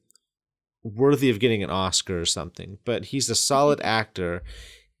worthy of getting an Oscar or something, but he's a solid actor.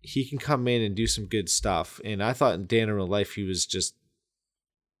 He can come in and do some good stuff. And I thought in Dan in Real Life he was just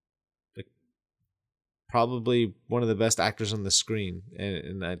like probably one of the best actors on the screen.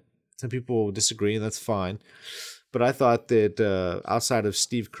 And some people disagree, and that's fine. But I thought that outside of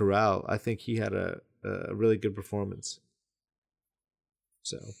Steve Carell, I think he had a really good performance.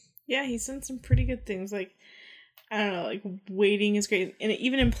 So yeah, he's done some pretty good things. Like, I don't know, like Waiting is great, and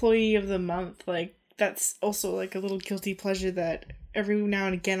even Employee of the Month, like that's also like a little guilty pleasure that every now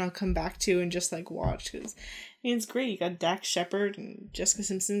and again I'll come back to and just like watch, because I mean it's great. You got Dax Shepard and Jessica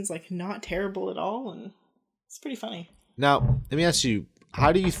Simpson's like not terrible at all, and it's pretty funny. Now let me ask you,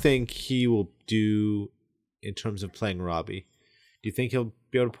 how do you think he will do in terms of playing Robbie? Do you think he'll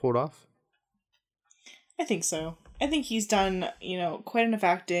be able to pull it off? I think so. I think he's done, quite enough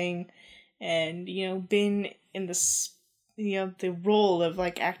acting and, been in this, the role of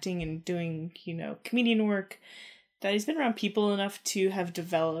like acting and doing, comedian work, that he's been around people enough to have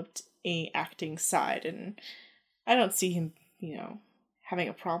developed a acting side. And I don't see him, having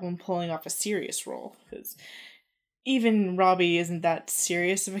a problem pulling off a serious role, because even Robbie isn't that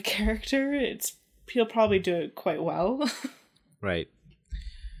serious of a character. He'll probably do it quite well. Right.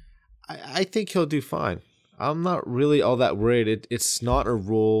 I think he'll do fine. I'm not really all that worried. It's not a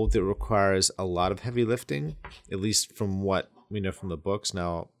role that requires a lot of heavy lifting, at least from what we know from the books.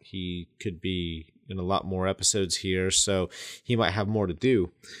 Now, he could be in a lot more episodes here, so he might have more to do.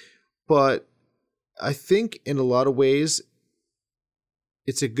 But I think in a lot of ways,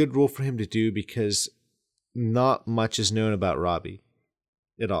 it's a good role for him to do, because not much is known about Robbie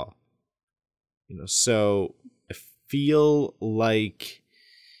at all. So I feel like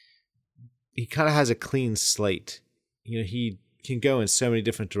he kind of has a clean slate. He can go in so many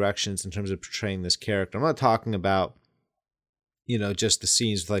different directions in terms of portraying this character. I'm not talking about, just the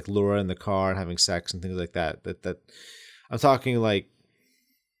scenes with like Laura in the car and having sex and things like that. That I'm talking like,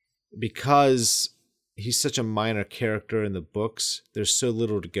 because he's such a minor character in the books, there's so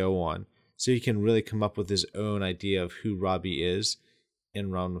little to go on. So he can really come up with his own idea of who Robbie is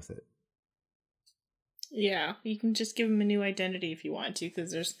and run with it. Yeah, you can just give him a new identity if you want to,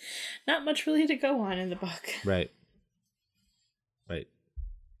 because there's not much really to go on in the book. Right.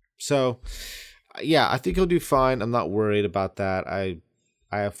 So, yeah, I think he'll do fine. I'm not worried about that. I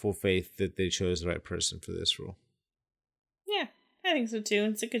have full faith that they chose the right person for this role. Yeah, I think so too.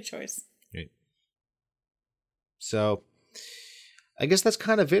 It's a good choice. Right. So, I guess that's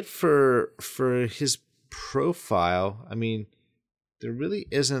kind of it for his profile. I mean, there really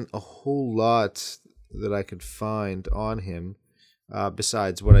isn't a whole lot that I could find on him,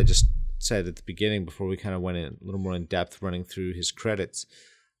 besides what I just said at the beginning before we kind of went in a little more in depth running through his credits.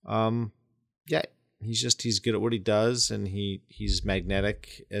 Yeah, he's good at what he does, and he's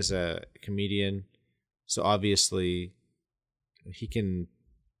magnetic as a comedian. So obviously he can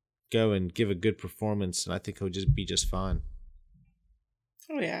go and give a good performance, and I think he'll just be just fine.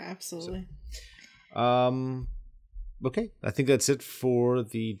 Oh yeah, absolutely. So, okay, I think that's it for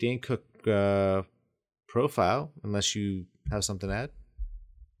the Dane Cook profile, unless you have something to add.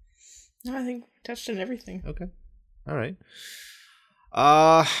 No, I think we touched on everything. Okay. All right.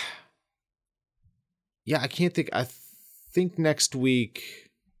 Yeah, I can't think. I think next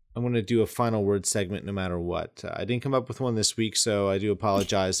week I'm going to do a final word segment no matter what. I didn't come up with one this week, so I do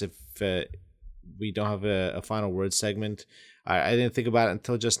apologize if we don't have a final word segment. I didn't think about it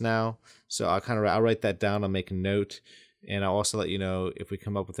until just now, so I'll write that down. I'll make a note, and I'll also let you know if we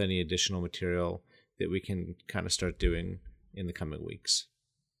come up with any additional material that we can kind of start doing in the coming weeks.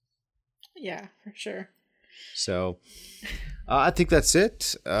 Yeah, for sure. So I think that's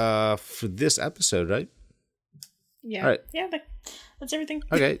it for this episode, right? Yeah. All right. Yeah, that's everything.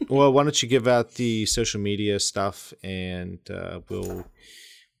 Okay. Well, why don't you give out the social media stuff, and we'll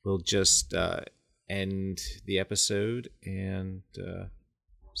just end the episode and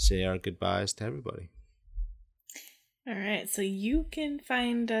say our goodbyes to everybody. All right, so you can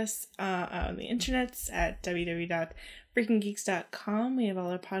find us on the internets at www.freakinggeeks.com. We have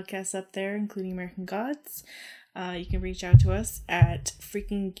all our podcasts up there, including American Gods. You can reach out to us at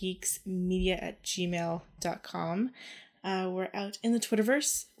freakinggeeksmedia@gmail.com. We're out in the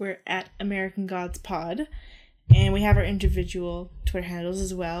Twitterverse. We're at American Gods Pod. And we have our individual Twitter handles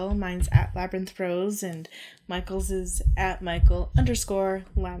as well. Mine's at Labyrinth Rose, and Michael's is at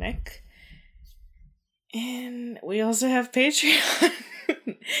Michael_Lanik. And we also have Patreon.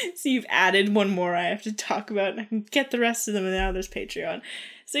 So you've added one more I have to talk about, and I can get the rest of them, and now there's Patreon.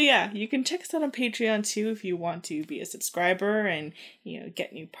 So yeah, you can check us out on Patreon too if you want to be a subscriber and,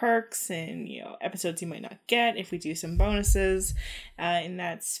 get new perks and, episodes you might not get if we do some bonuses. And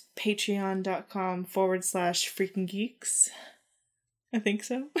that's patreon.com/freaking geeks. I think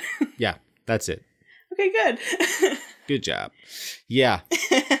so. Yeah, that's it. Okay, good. Good job. Yeah.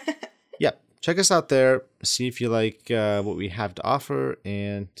 Yep. Check us out there. See if you like what we have to offer,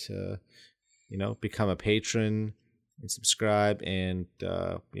 and become a patron and subscribe. And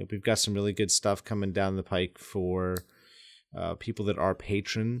we've got some really good stuff coming down the pike for people that are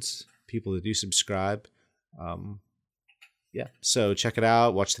patrons, people that do subscribe. So check it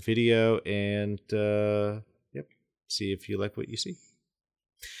out. Watch the video, and see if you like what you see.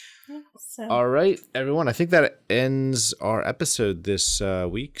 So. All right, everyone. I think that ends our episode this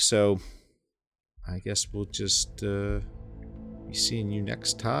week. So I guess we'll just be seeing you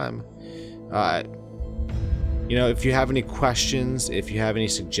next time. If you have any questions, if you have any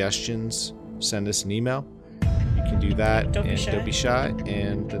suggestions, send us an email. You can do that. Don't be shy.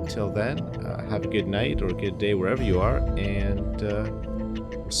 And until then, have a good night or a good day wherever you are. And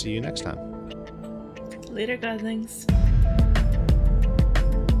we'll see you next time. Later, godlings.